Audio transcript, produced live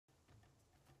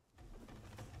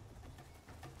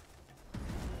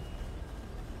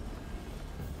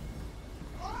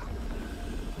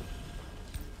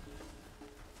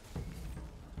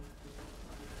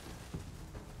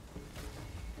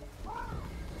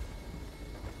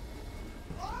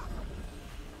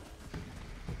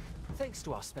Thanks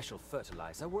to our special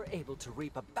fertilizer, we're able to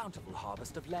reap a bountiful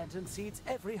harvest of lantern seeds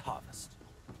every harvest.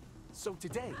 So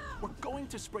today, we're going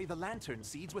to spray the lantern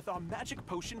seeds with our magic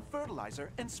potion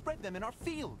fertilizer and spread them in our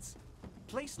fields.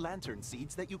 Place lantern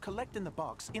seeds that you collect in the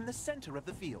box in the center of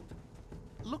the field.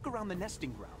 Look around the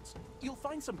nesting grounds. You'll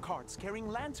find some carts carrying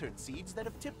lantern seeds that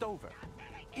have tipped over.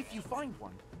 If you find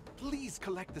one, please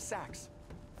collect the sacks.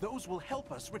 Those will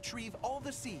help us retrieve all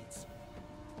the seeds.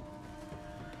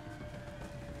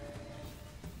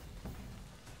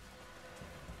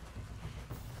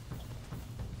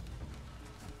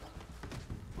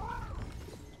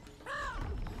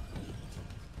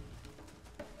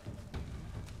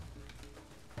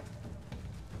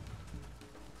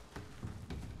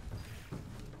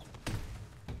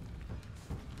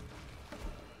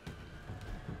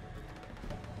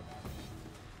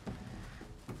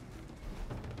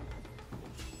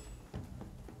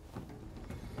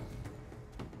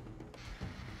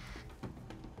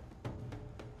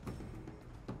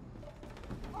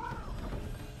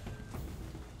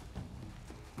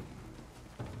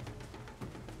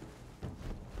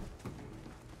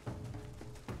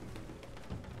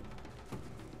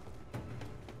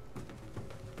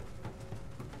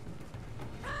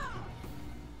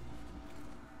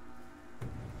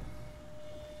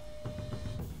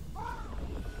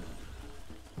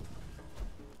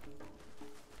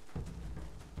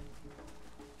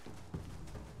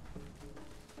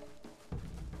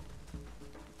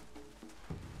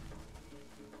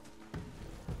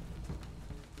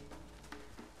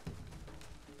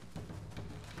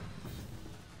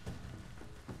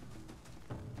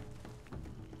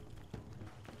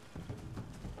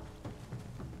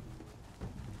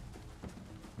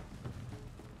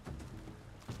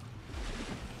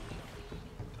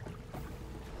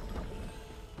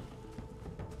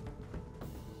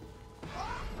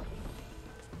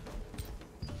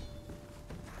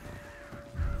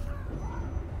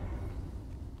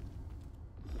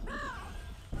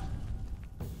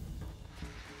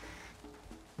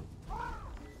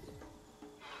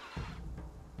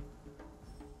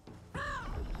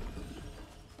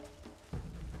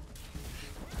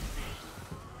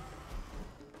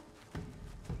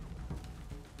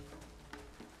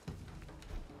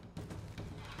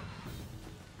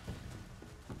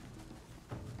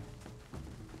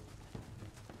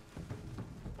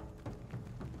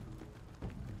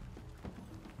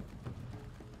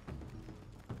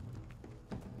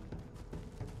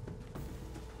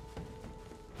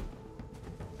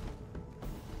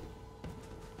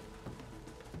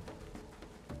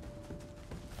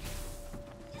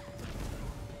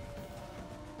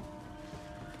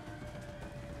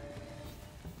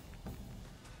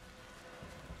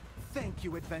 Thank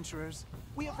you, adventurers.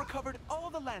 We have recovered all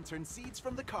the lantern seeds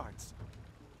from the carts.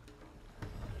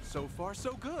 So far,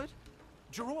 so good.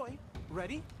 Jeroy,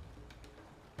 ready?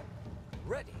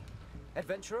 Ready.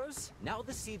 Adventurers, now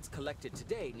the seeds collected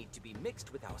today need to be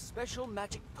mixed with our special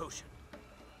magic potion.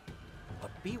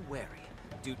 But be wary.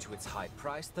 Due to its high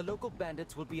price, the local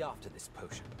bandits will be after this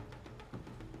potion.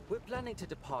 We're planning to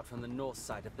depart from the north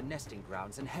side of the nesting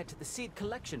grounds and head to the seed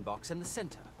collection box in the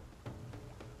center.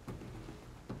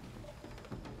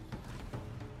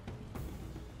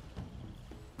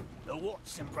 The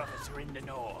Watson brothers are in the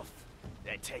north.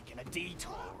 They're taking a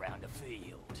detour around the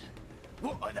field.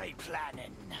 What are they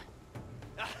planning?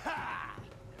 Aha!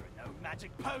 There are no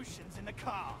magic potions in the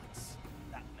carts.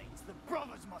 That means the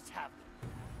brothers must have them.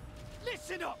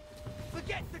 Listen up!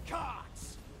 Forget the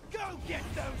carts! Go get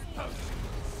those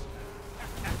potions!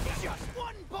 Just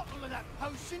one bottle of that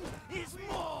potion is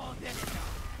more than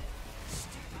enough!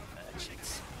 Stupid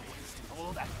merchants, wasting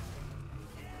all that...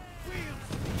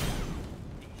 Wheels!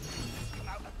 Come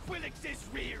out of Quillix's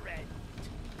rear end!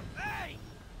 Hey!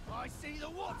 I see the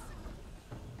Watson!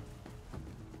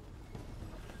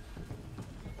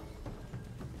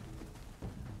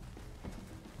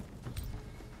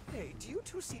 Hey, do you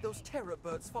two see those terror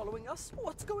birds following us?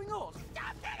 What's going on?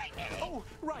 Stop hitting me! Oh,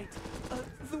 right.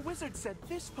 The wizard said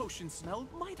this potion smell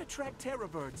might attract terror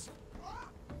birds.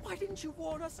 Why didn't you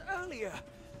warn us earlier?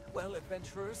 Well,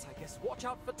 adventurers, I guess watch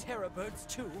out for terror birds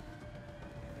too.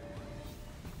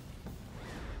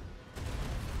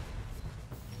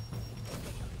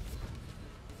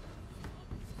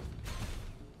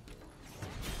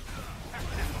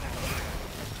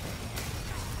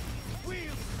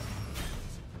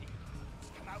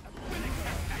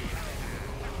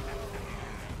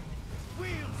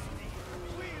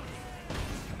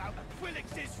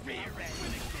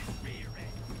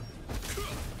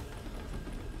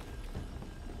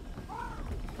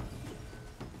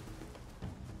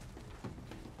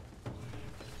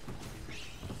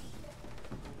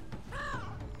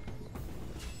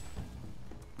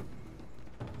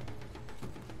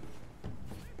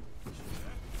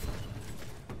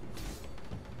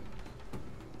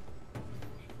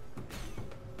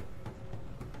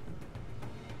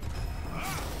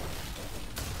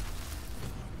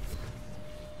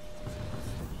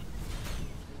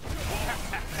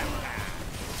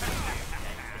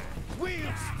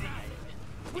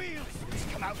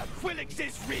 come out of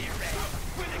Quillix's rear end!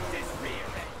 Quillix's rear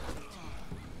end!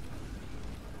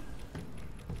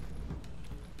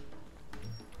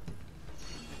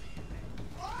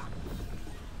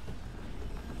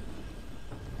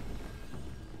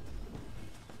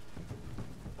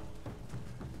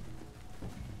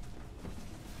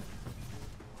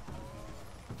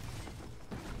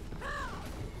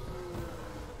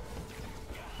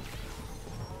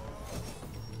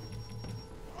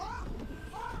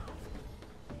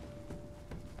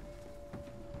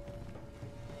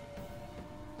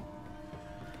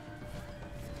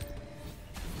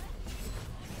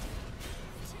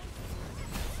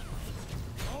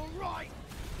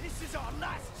 This is our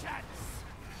last chance!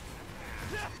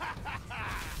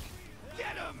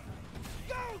 Get him!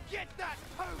 Go get that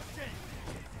potion!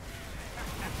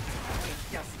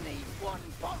 We just need one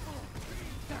bottle.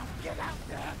 Now get out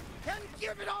there and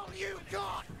give it all you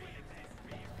got!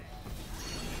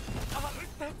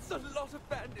 That's a lot of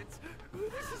bandits.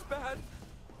 This is bad.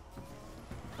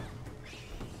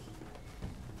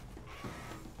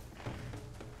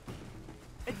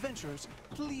 Adventurers,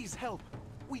 please help.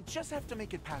 We just have to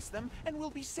make it past them, and we'll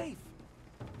be safe.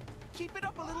 Keep it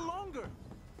up a little longer.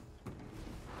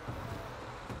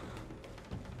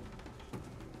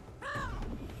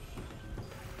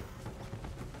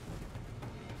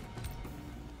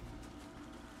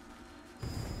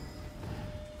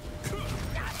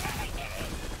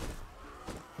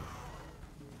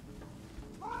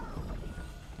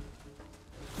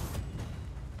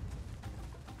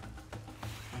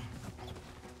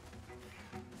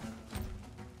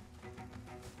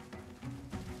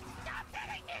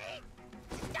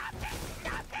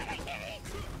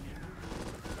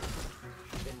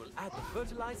 Add the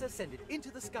fertilizer, send it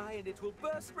into the sky, and it will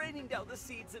burst, raining down the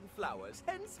seeds and flowers,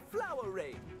 hence flower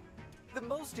rain. The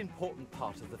most important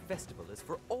part of the festival is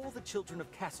for all the children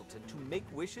of Castleton to make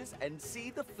wishes and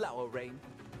see the flower rain.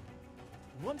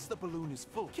 Once the balloon is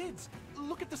full, kids,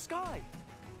 look at the sky.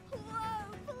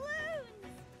 Whoa, balloons!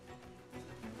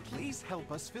 Please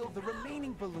help us fill the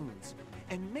remaining balloons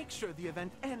and make sure the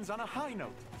event ends on a high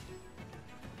note.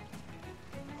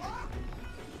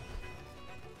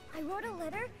 I wrote a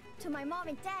letter to my mom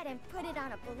and dad and put it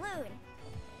on a balloon.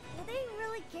 Will they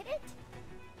really get it?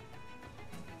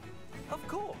 Of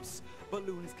course!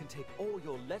 Balloons can take all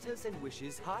your letters and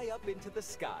wishes high up into the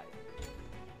sky.